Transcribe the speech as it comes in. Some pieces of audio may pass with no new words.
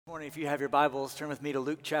Morning, if you have your Bibles, turn with me to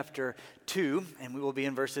Luke chapter 2, and we will be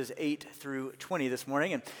in verses 8 through 20 this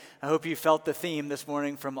morning. And I hope you felt the theme this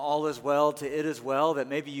morning from all is well to it is well, that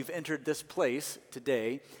maybe you've entered this place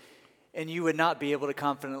today, and you would not be able to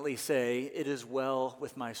confidently say, it is well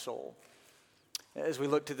with my soul. As we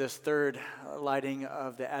look to this third lighting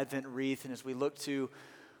of the Advent wreath, and as we look to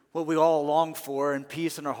what we all long for, and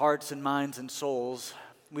peace in our hearts and minds and souls,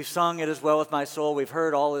 we've sung it is well with my soul, we've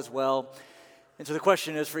heard all is well. And so the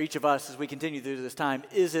question is for each of us as we continue through this time,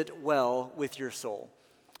 is it well with your soul?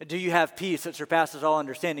 Do you have peace that surpasses all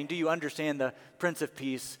understanding? Do you understand the Prince of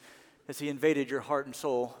Peace as he invaded your heart and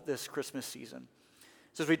soul this Christmas season?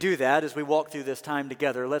 So as we do that, as we walk through this time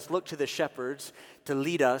together, let's look to the shepherds to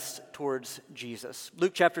lead us towards Jesus.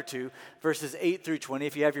 Luke chapter 2, verses 8 through 20.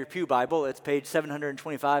 If you have your pew Bible, it's page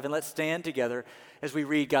 725, and let's stand together as we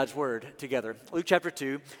read God's word together. Luke chapter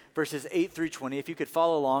 2, verses 8 through 20. If you could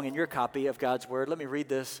follow along in your copy of God's word, let me read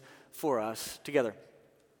this for us together.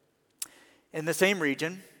 In the same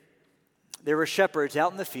region, there were shepherds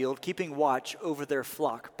out in the field keeping watch over their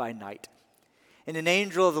flock by night. And an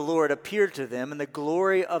angel of the Lord appeared to them, and the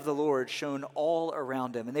glory of the Lord shone all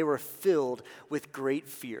around them, and they were filled with great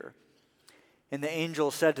fear. And the angel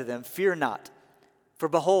said to them, "Fear not, for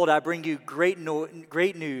behold, I bring you great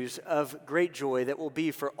news of great joy that will be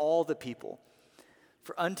for all the people.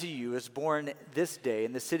 For unto you is born this day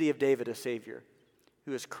in the city of David a Savior,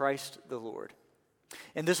 who is Christ the Lord.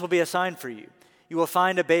 And this will be a sign for you. You will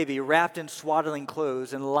find a baby wrapped in swaddling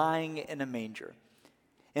clothes and lying in a manger."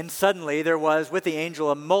 And suddenly there was with the angel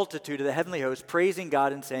a multitude of the heavenly host praising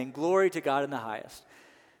God and saying, "Glory to God in the highest,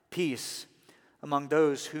 peace among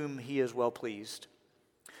those whom he is well pleased."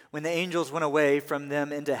 When the angels went away from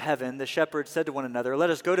them into heaven, the shepherds said to one another, "Let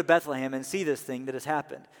us go to Bethlehem and see this thing that has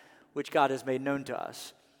happened, which God has made known to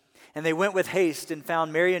us." And they went with haste and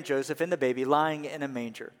found Mary and Joseph and the baby lying in a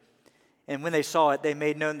manger. And when they saw it, they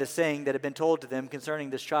made known the saying that had been told to them concerning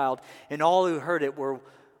this child. And all who heard it were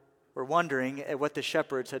wondering at what the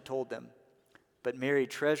shepherds had told them. But Mary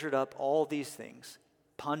treasured up all these things,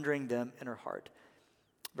 pondering them in her heart.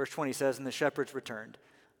 Verse 20 says, "And the shepherds returned,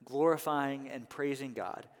 glorifying and praising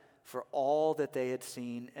God for all that they had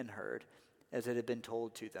seen and heard, as it had been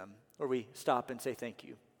told to them." Or we stop and say thank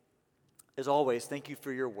you. As always, thank you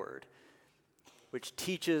for your word, which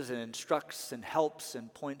teaches and instructs and helps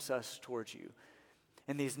and points us towards you.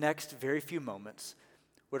 In these next very few moments,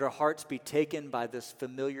 would our hearts be taken by this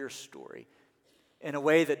familiar story in a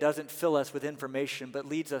way that doesn't fill us with information, but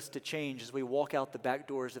leads us to change as we walk out the back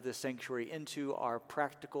doors of this sanctuary into our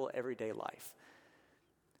practical everyday life.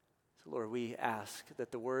 So, Lord, we ask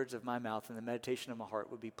that the words of my mouth and the meditation of my heart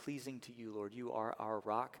would be pleasing to you, Lord. You are our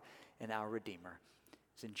rock and our Redeemer.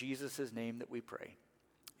 It's in Jesus' name that we pray.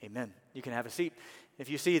 Amen. You can have a seat. If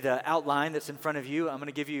you see the outline that's in front of you, I'm going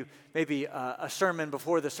to give you maybe a sermon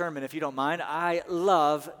before the sermon, if you don't mind. I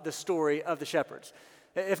love the story of the shepherds.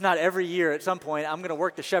 If not every year, at some point, I'm going to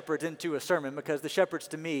work the shepherds into a sermon, because the shepherds,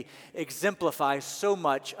 to me, exemplify so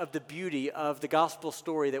much of the beauty of the gospel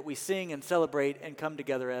story that we sing and celebrate and come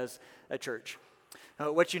together as a church.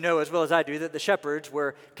 What you know as well as I do, that the shepherds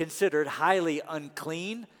were considered highly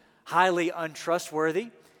unclean, highly untrustworthy.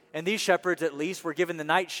 And these shepherds, at least, were given the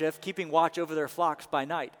night shift, keeping watch over their flocks by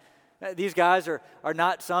night. These guys are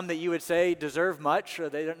not some that you would say deserve much, or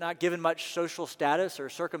they're not given much social status or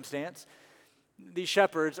circumstance. These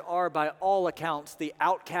shepherds are, by all accounts, the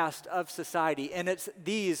outcast of society. And it's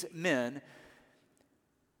these men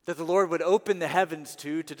that the Lord would open the heavens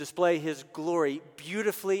to display his glory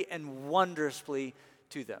beautifully and wondrously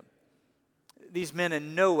to them. These men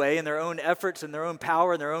in no way, in their own efforts and their own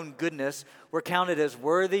power and their own goodness, were counted as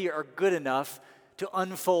worthy or good enough to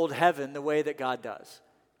unfold heaven the way that God does.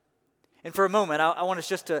 And for a moment, I want us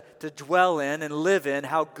just to dwell in and live in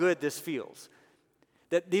how good this feels.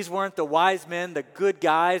 That these weren't the wise men, the good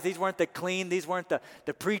guys. These weren't the clean. These weren't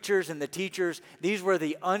the preachers and the teachers. These were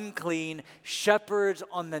the unclean shepherds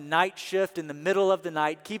on the night shift in the middle of the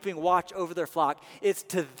night, keeping watch over their flock. It's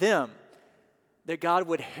to them that God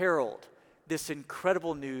would herald this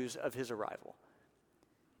incredible news of his arrival.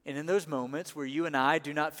 And in those moments where you and I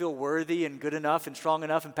do not feel worthy and good enough and strong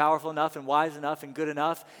enough and powerful enough and wise enough and good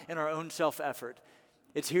enough in our own self-effort,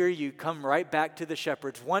 it's here you come right back to the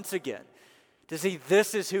shepherds once again to see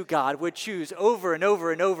this is who God would choose over and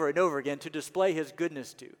over and over and over again to display his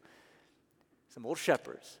goodness to. Some old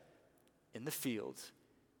shepherds in the fields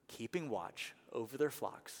keeping watch over their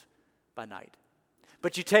flocks by night.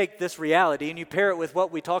 But you take this reality and you pair it with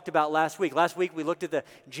what we talked about last week. Last week we looked at the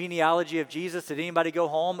genealogy of Jesus. Did anybody go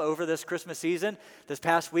home over this Christmas season, this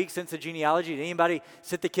past week since the genealogy? Did anybody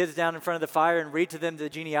sit the kids down in front of the fire and read to them the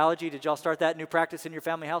genealogy? Did y'all start that new practice in your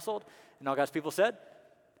family household? And all God's people said,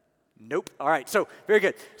 nope. All right, so very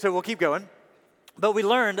good. So we'll keep going. But we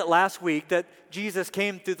learned last week that Jesus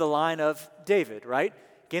came through the line of David, right?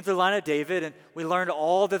 Came through the line of David, and we learned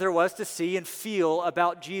all that there was to see and feel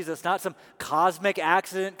about Jesus, not some cosmic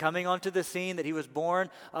accident coming onto the scene, that he was born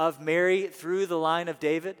of Mary through the line of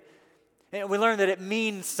David. And we learned that it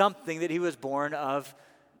means something that he was born of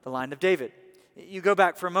the line of David. You go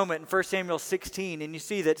back for a moment in 1 Samuel 16, and you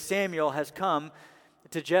see that Samuel has come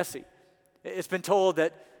to Jesse. It's been told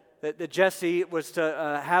that Jesse was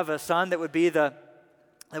to have a son that would be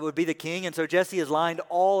the king. And so Jesse has lined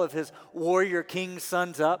all of his warrior king's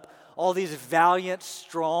sons up. All these valiant,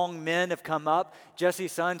 strong men have come up,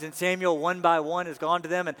 Jesse's sons, and Samuel one by one has gone to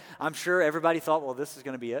them. And I'm sure everybody thought, well, this is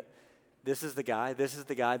going to be it. This is the guy, this is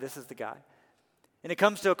the guy, this is the guy. And it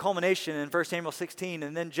comes to a culmination in 1 Samuel 16.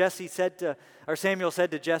 And then Samuel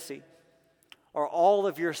said to Jesse, are all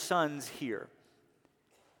of your sons here?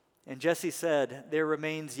 And Jesse said, there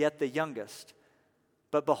remains yet the youngest.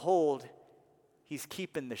 But behold, he's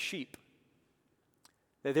keeping the sheep.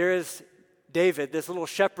 There is David, this little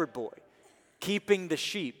shepherd boy, keeping the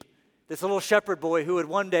sheep. This little shepherd boy who would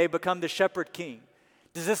one day become the shepherd king.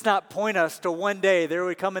 Does this not point us to one day there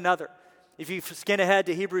would come another? If you skin ahead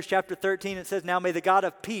to Hebrews chapter 13, it says, now may the God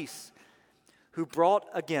of peace, who brought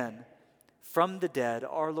again from the dead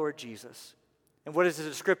our Lord Jesus. And what is the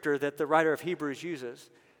descriptor that the writer of Hebrews uses?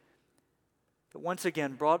 That once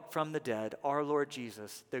again brought from the dead our Lord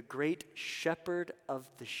Jesus, the great shepherd of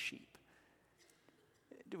the sheep.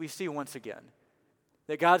 Do we see once again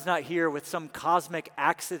that God's not here with some cosmic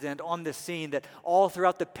accident on the scene, that all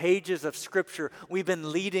throughout the pages of Scripture we've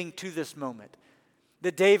been leading to this moment?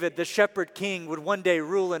 That David, the shepherd king, would one day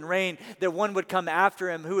rule and reign, that one would come after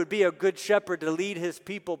him who would be a good shepherd to lead his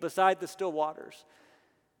people beside the still waters.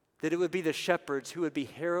 That it would be the shepherds who would be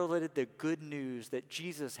heralded the good news that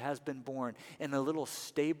Jesus has been born in a little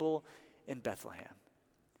stable in Bethlehem.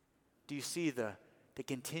 Do you see the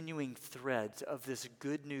continuing threads of this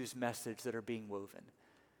good news message that are being woven?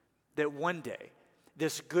 That one day,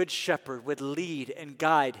 this good shepherd would lead and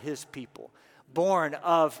guide his people, born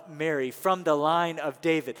of Mary from the line of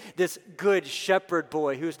David, this good shepherd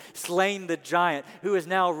boy who's slain the giant, who is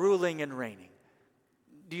now ruling and reigning.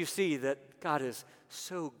 Do you see that God is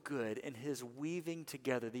so good in his weaving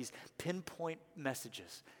together these pinpoint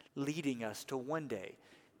messages, leading us to one day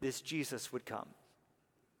this Jesus would come,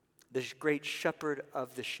 this great shepherd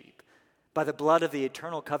of the sheep, by the blood of the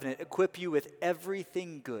eternal covenant, equip you with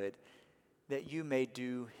everything good that you may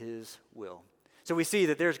do his will. So we see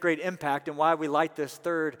that there's great impact in why we light this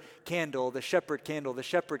third candle, the shepherd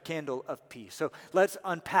candle of peace. So let's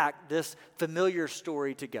unpack this familiar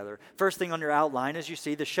story together. First thing on your outline, as you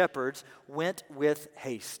see, the shepherds went with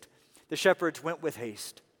haste. The shepherds went with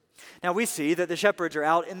haste. Now we see that the shepherds are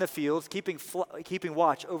out in the fields keeping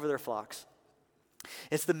watch over their flocks.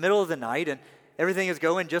 It's the middle of the night and everything is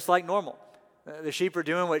going just like normal. The sheep are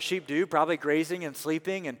doing what sheep do, probably grazing and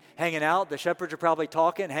sleeping and hanging out. The shepherds are probably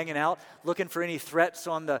talking, hanging out, looking for any threats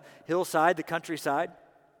on the hillside, the countryside.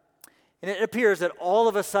 And it appears that all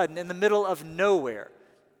of a sudden, in the middle of nowhere,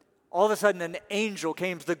 all of a sudden an angel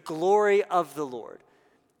came, the glory of the Lord,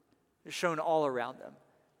 shown all around them.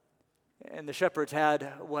 And the shepherds had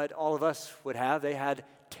what all of us would have. They had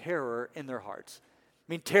terror in their hearts.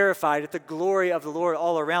 Terrified at the glory of the Lord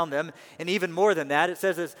all around them. And even more than that, it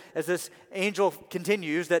says as this angel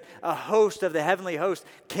continues that a host of the heavenly host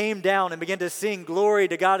came down and began to sing glory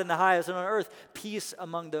to God in the highest, and on earth peace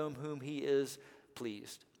among them whom he is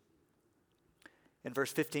pleased. In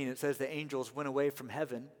verse 15 it says the angels went away from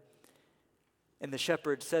heaven, and the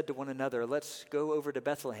shepherds said to one another, let's go over to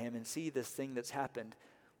Bethlehem and see this thing that's happened,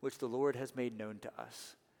 which the Lord has made known to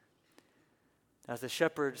us. As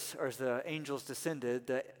the angels descended,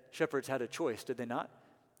 the shepherds had a choice, did they not?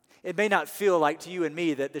 It may not feel like to you and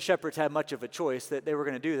me that the shepherds had much of a choice, that they were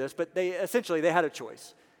going to do this, but they had a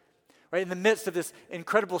choice. Right? In the midst of this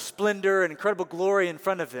incredible splendor and incredible glory in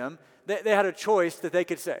front of them, they had a choice that they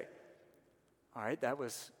could say, all right, that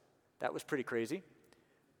was pretty crazy.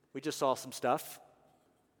 We just saw some stuff.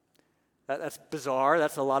 That's bizarre.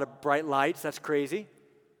 That's a lot of bright lights. That's crazy.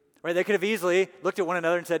 Right? They could have easily looked at one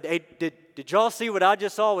another and said, hey, did y'all see what I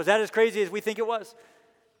just saw? Was that as crazy as we think it was?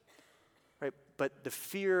 Right? But the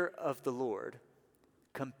fear of the Lord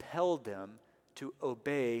compelled them to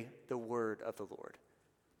obey the word of the Lord.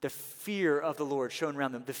 The fear of the Lord shone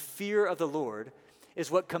around them. The fear of the Lord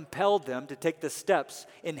is what compelled them to take the steps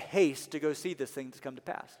in haste to go see this thing that's come to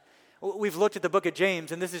pass. We've looked at the book of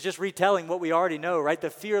James, and this is just retelling what we already know, right? The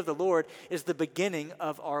fear of the Lord is the beginning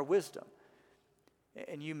of our wisdom.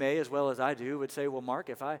 And you may, as well as I do, would say, well, Mark,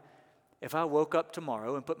 if I woke up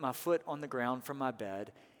tomorrow and put my foot on the ground from my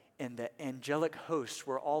bed and the angelic hosts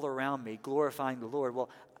were all around me glorifying the Lord, well,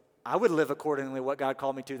 I would live accordingly to what God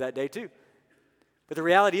called me to that day too. But the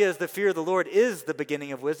reality is the fear of the Lord is the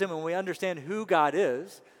beginning of wisdom. When we understand who God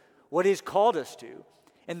is, what he's called us to,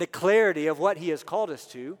 and the clarity of what he has called us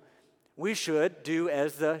to, we should do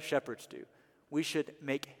as the shepherds do. We should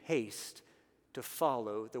make haste to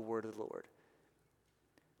follow the word of the Lord.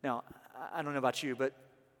 Now, I don't know about you, but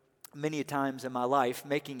many times in my life,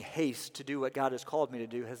 making haste to do what God has called me to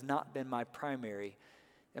do has not been my primary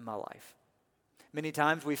in my life. Many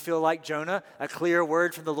times we feel like Jonah, a clear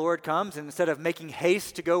word from the Lord comes, and instead of making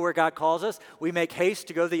haste to go where God calls us, we make haste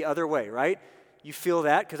to go the other way, right? You feel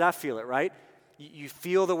that because I feel it, right? You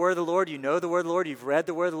feel the word of the Lord, you know the word of the Lord, you've read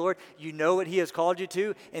the word of the Lord, you know what he has called you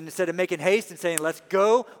to, and instead of making haste and saying, let's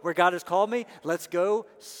go where God has called me, let's go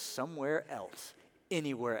somewhere else,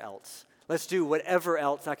 anywhere else. Let's do whatever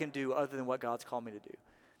else I can do other than what God's called me to do.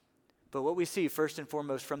 But what we see first and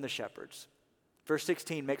foremost from the shepherds, verse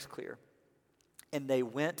 16 makes clear, and they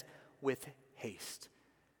went with haste.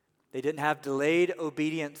 They didn't have delayed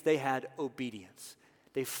obedience, they had obedience.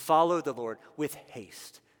 They followed the Lord with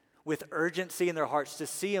haste, with urgency in their hearts to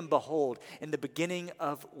see and behold in the beginning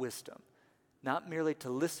of wisdom, not merely to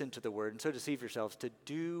listen to the word and so deceive yourselves, to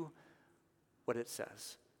do what it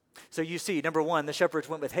says. So you see, number one, the shepherds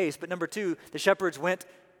went with haste, but number two, the shepherds went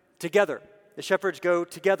together. The shepherds go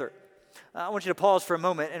together. I want you to pause for a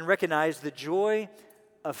moment and recognize the joy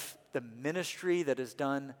of the ministry that is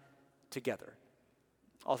done together.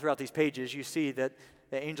 All throughout these pages, you see that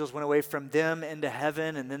the angels went away from them into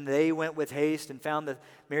heaven, and then they went with haste and found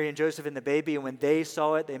Mary and Joseph and the baby, and when they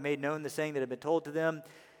saw it, they made known the saying that had been told to them.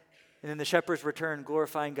 And then the shepherds returned,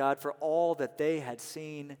 glorifying God for all that they had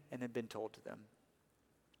seen and had been told to them.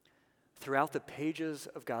 Throughout the pages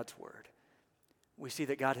of God's word, we see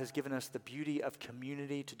that God has given us the beauty of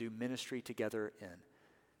community to do ministry together in.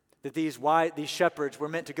 That these shepherds were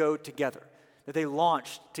meant to go together, that they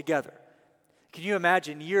launched together. Can you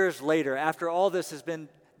imagine years later, after all this has been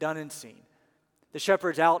done and seen, the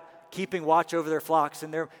shepherds out keeping watch over their flocks,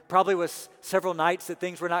 and there probably was several nights that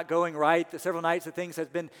things were not going right, several nights that things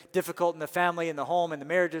had been difficult in the family and the home and the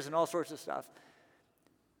marriages and all sorts of stuff.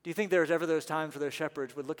 Do you think there's ever those times where those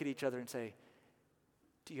shepherds would look at each other and say,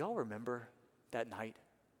 do y'all remember that night?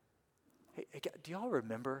 Hey, do y'all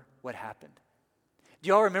remember what happened? Do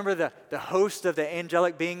y'all remember the host of the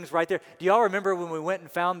angelic beings right there? Do y'all remember when we went and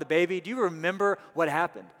found the baby? Do you remember what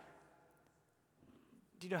happened?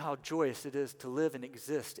 Do you know how joyous it is to live and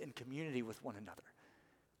exist in community with one another?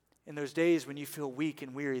 In those days when you feel weak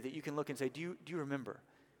and weary, that you can look and say, do you remember?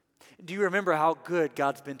 Do you remember how good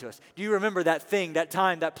God's been to us? Do you remember that thing, that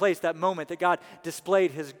time, that place, that moment that God displayed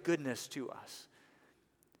his goodness to us?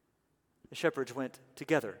 The shepherds went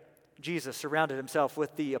together. Jesus surrounded himself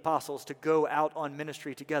with the apostles to go out on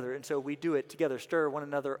ministry together, and so we do it together, stir one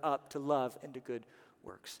another up to love and to good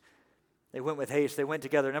works. They went with haste, they went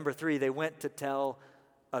together. Number three, they went to tell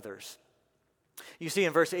others. You see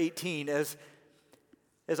in verse 18, as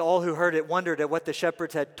all who heard it wondered at what the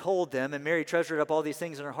shepherds had told them, and Mary treasured up all these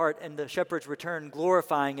things in her heart, and the shepherds returned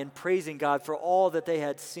glorifying and praising God for all that they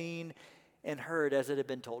had seen and heard as it had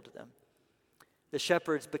been told to them. The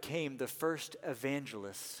shepherds became the first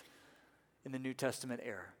evangelists in the New Testament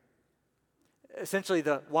era. Essentially,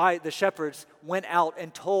 why the shepherds went out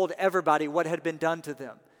and told everybody what had been done to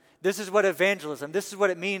them. This is what evangelism, this is what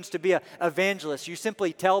it means to be an evangelist. You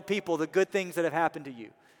simply tell people the good things that have happened to you.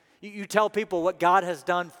 You tell people what God has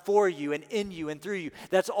done for you and in you and through you.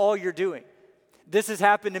 That's all you're doing. This has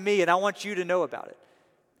happened to me, and I want you to know about it.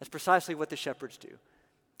 That's precisely what the shepherds do.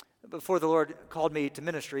 Before the Lord called me to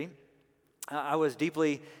ministry, I was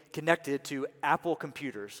deeply connected to Apple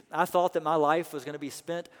computers. I thought that my life was going to be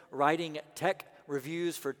spent writing tech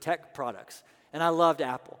reviews for tech products, and I loved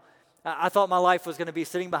Apple. I thought my life was going to be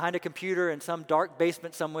sitting behind a computer in some dark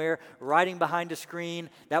basement somewhere, writing behind a screen.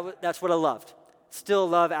 That's what I loved. Still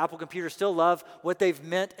love Apple computers, still love what they've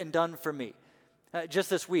meant and done for me. Just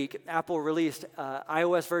this week, Apple released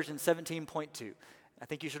iOS version 17.2. I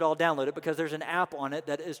think you should all download it because there's an app on it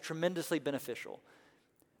that is tremendously beneficial.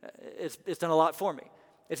 It's done a lot for me.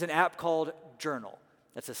 It's an app called Journal.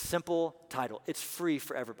 That's a simple title. It's free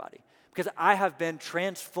for everybody because I have been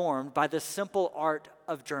transformed by the simple art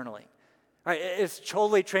of journaling. Right, it's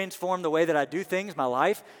totally transformed the way that I do things, my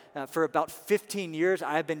life. For about 15 years,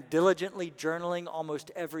 I have been diligently journaling almost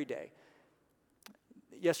every day.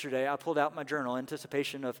 yesterday, I pulled out my journal in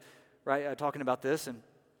anticipation of talking about this, and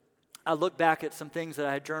I looked back at some things that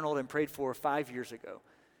I had journaled and prayed for 5 years ago.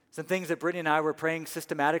 Some things that Brittany and I were praying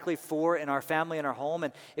systematically for in our family and our home,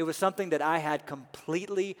 and it was something that I had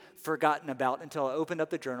completely forgotten about until I opened up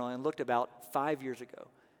the journal and looked about 5 years ago.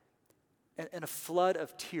 And a flood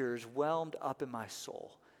of tears whelmed up in my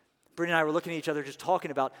soul. Brittany and I were looking at each other just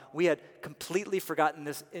talking about, we had completely forgotten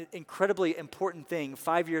this incredibly important thing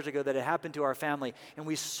 5 years ago that had happened to our family, and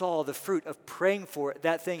we saw the fruit of praying for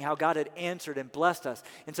that thing, how God had answered and blessed us.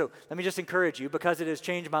 And so let me just encourage you, because it has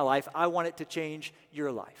changed my life, I want it to change your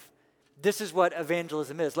life. This is what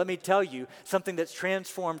evangelism is. Let me tell you something that's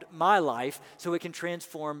transformed my life so it can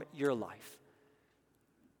transform your life.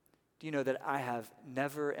 Do you know that I have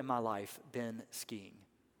never in my life been skiing?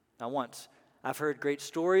 Not once. I've heard great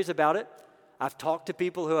stories about it. I've talked to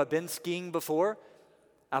people who have been skiing before.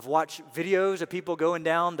 I've watched videos of people going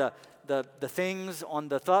down the things on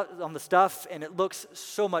the stuff, and it looks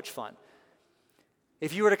so much fun.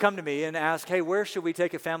 If you were to come to me and ask, hey, where should we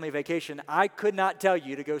take a family vacation? I could not tell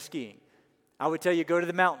you to go skiing. I would tell you, go to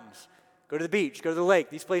the mountains, go to the beach, go to the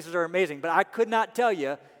lake. These places are amazing, but I could not tell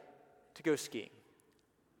you to go skiing.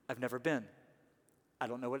 I've never been. I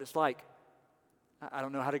don't know what it's like. I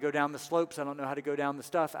don't know how to go down the slopes. I don't know how to go down the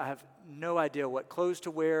stuff. I have no idea what clothes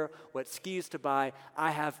to wear, what skis to buy.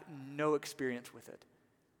 I have no experience with it.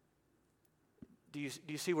 Do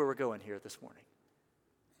you see where we're going here this morning?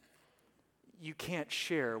 You can't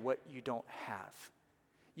share what you don't have.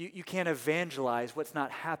 You can't evangelize what's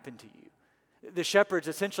not happened to you. The shepherds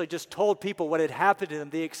essentially just told people what had happened to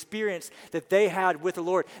them, the experience that they had with the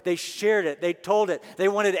Lord. They shared it. They told it. They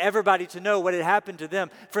wanted everybody to know what had happened to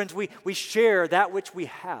them. Friends, we share that which we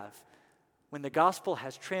have. When the gospel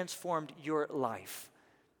has transformed your life,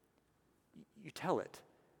 you tell it.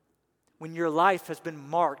 When your life has been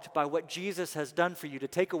marked by what Jesus has done for you to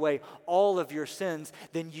take away all of your sins,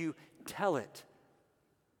 then you tell it.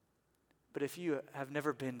 But if you have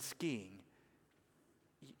never been skiing,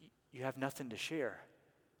 you have nothing to share.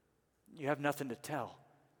 You have nothing to tell.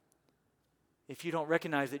 If you don't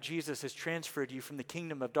recognize that Jesus has transferred you from the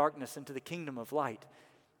kingdom of darkness into the kingdom of light,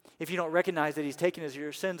 if you don't recognize that he's taken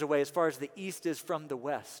your sins away as far as the east is from the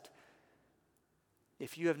west,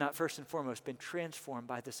 if you have not first and foremost been transformed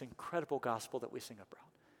by this incredible gospel that we sing about,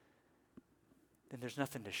 then there's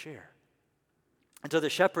nothing to share. And so the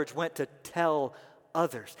shepherds went to tell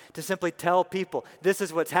others, to simply tell people, this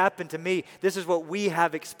is what's happened to me. This is what we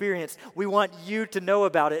have experienced. We want you to know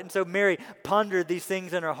about it. And so Mary pondered these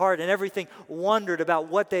things in her heart, and everything wondered about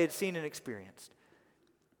what they had seen and experienced.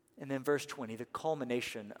 And then verse 20, the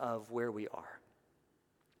culmination of where we are.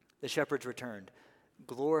 The shepherds returned,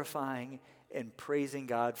 glorifying and praising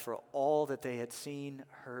God for all that they had seen,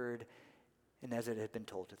 heard, and as it had been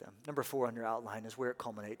told to them. Number 4 on your outline is where it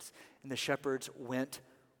culminates. And the shepherds went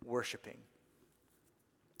worshiping.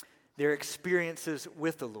 Their experiences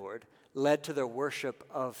with the Lord led to their worship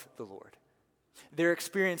of the Lord. Their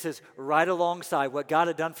experiences right alongside what God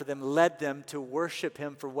had done for them led them to worship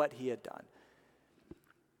him for what he had done.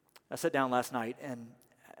 I sat down last night and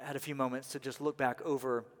had a few moments to just look back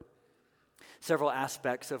over several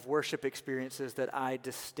aspects of worship experiences that I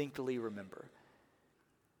distinctly remember.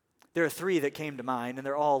 There are 3 that came to mind, and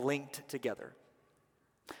they're all linked together.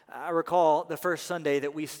 I recall the first Sunday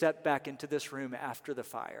that we stepped back into this room after the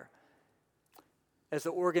fire. As the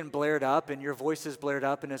organ blared up and your voices blared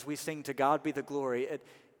up, and as we sing "To God Be the Glory,"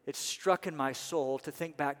 it struck in my soul to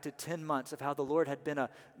think back to 10 months of how the Lord had been a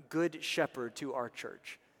good shepherd to our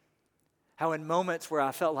church. How in moments where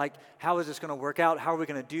I felt like, how is this going to work out? How are we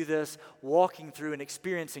going to do this? Walking through and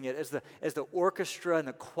experiencing it as the orchestra and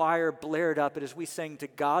the choir blared up, and as we sang "To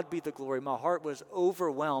God Be the Glory," my heart was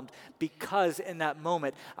overwhelmed because in that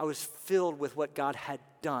moment I was filled with what God had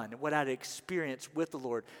done, what I had experienced with the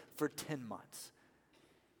Lord for 10 months.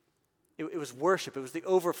 It was worship. It was the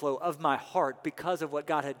overflow of my heart because of what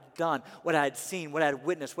God had done, what I had seen, what I had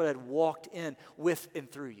witnessed, what I had walked in with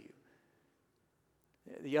and through you.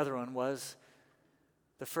 The other one was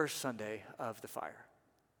the first Sunday of the fire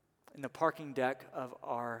in the parking deck of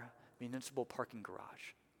our municipal parking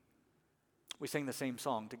garage. We sang the same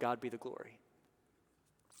song, "To God Be the Glory."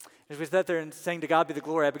 As we sat there and sang "To God Be the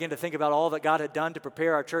Glory," I began to think about all that God had done to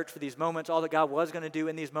prepare our church for these moments, all that God was going to do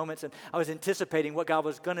in these moments, and I was anticipating what God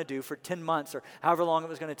was going to do for 10 months or however long it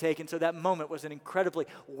was going to take. And so that moment was an incredibly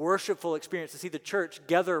worshipful experience to see the church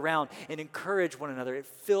gather around and encourage one another. It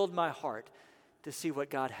filled my heart to see what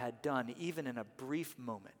God had done, even in a brief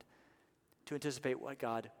moment, to anticipate what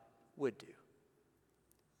God would do.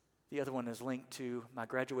 The other one is linked to my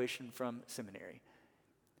graduation from seminary.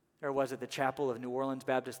 There was at the chapel of New Orleans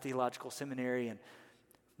Baptist Theological Seminary, and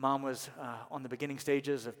Mom was on the beginning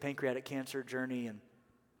stages of pancreatic cancer journey, and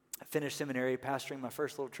I finished seminary pastoring my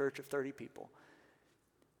first little church of 30 people.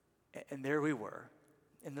 And there we were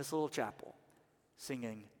in this little chapel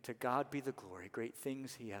singing, "To God be the glory, great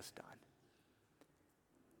things he has done."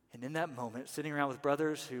 And in that moment, sitting around with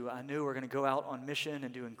brothers who I knew were going to go out on mission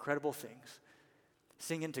and do incredible things,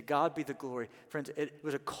 singing "To God be the glory." Friends, it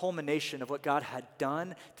was a culmination of what God had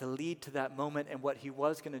done to lead to that moment and what he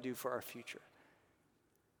was going to do for our future.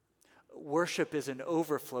 Worship is an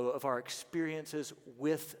overflow of our experiences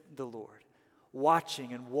with the Lord,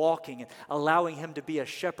 watching and walking and allowing him to be a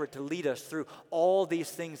shepherd to lead us through all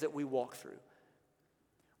these things that we walk through.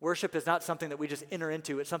 Worship is not something that we just enter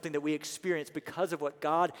into. It's something that we experience because of what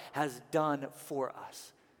God has done for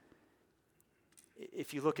us.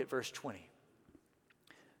 If you look at verse 20,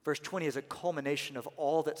 verse 20 is a culmination of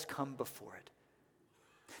all that's come before it.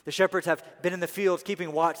 The shepherds have been in the fields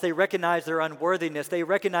keeping watch. They recognize their unworthiness. They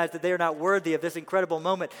recognize that they are not worthy of this incredible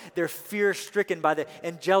moment. They're fear-stricken by the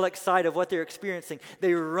angelic side of what they're experiencing.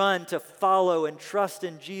 They run to follow and trust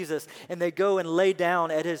in Jesus, and they go and lay down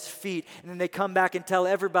at his feet, and then they come back and tell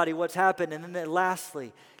everybody what's happened, and then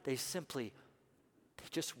lastly, they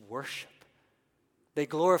just worship. They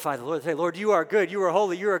glorify the Lord. They say, "Lord, you are good. You are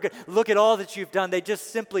holy. You are good. Look at all that you've done." They just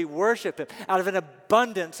simply worship him out of an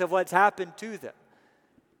abundance of what's happened to them.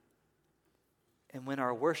 And when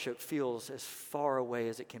our worship feels as far away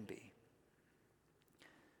as it can be,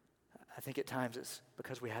 I think at times it's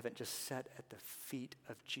because we haven't just sat at the feet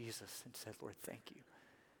of Jesus and said, "Lord, thank you.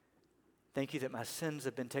 Thank you that my sins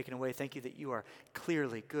have been taken away. Thank you that you are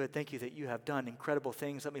clearly good. Thank you that you have done incredible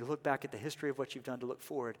things. Let me look back at the history of what you've done to look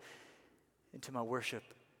forward into my worship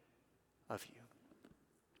of you."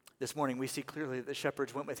 This morning we see clearly that the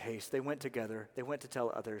shepherds went with haste. They went together. They went to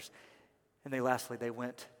tell others. And lastly, they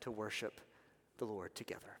went to worship the Lord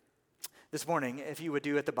together. This morning, if you would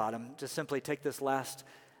do at the bottom, just simply take this last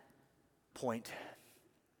point.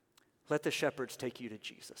 Let the shepherds take you to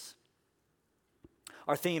Jesus.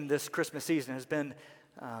 Our theme this Christmas season has been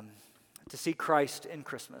to see Christ in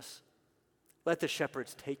Christmas. Let the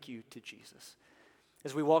shepherds take you to Jesus.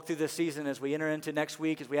 As we walk through this season, as we enter into next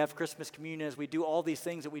week, as we have Christmas communion, as we do all these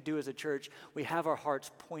things that we do as a church, we have our hearts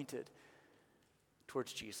pointed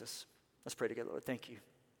towards Jesus. Let's pray together. Lord, thank you.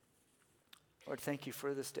 Lord, thank you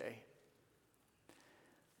for this day.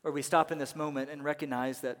 Lord, we stop in this moment and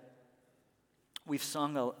recognize that we've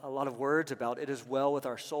sung a lot of words about it is well with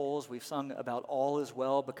our souls. We've sung about all is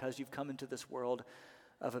well because you've come into this world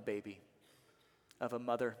of a baby, of a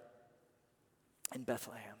mother in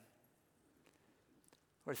Bethlehem.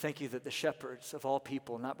 Lord, thank you that the shepherds of all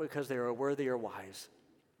people, not because they are worthy or wise,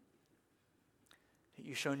 that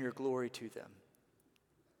you've shown your glory to them.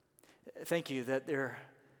 Thank you that they're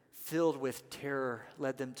filled with terror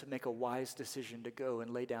led them to make a wise decision to go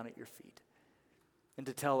and lay down at your feet and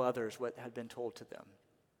to tell others what had been told to them.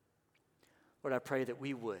 Lord, I pray that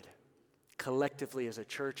we would, collectively as a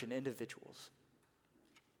church and individuals,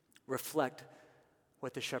 reflect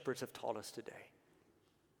what the shepherds have taught us today.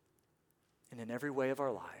 And in every way of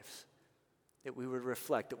our lives, that we would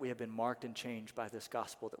reflect that we have been marked and changed by this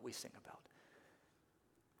gospel that we sing about.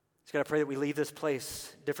 So God, I pray that we leave this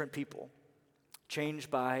place different people,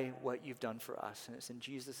 changed by what you've done for us. And it's in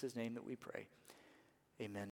Jesus' name that we pray. Amen.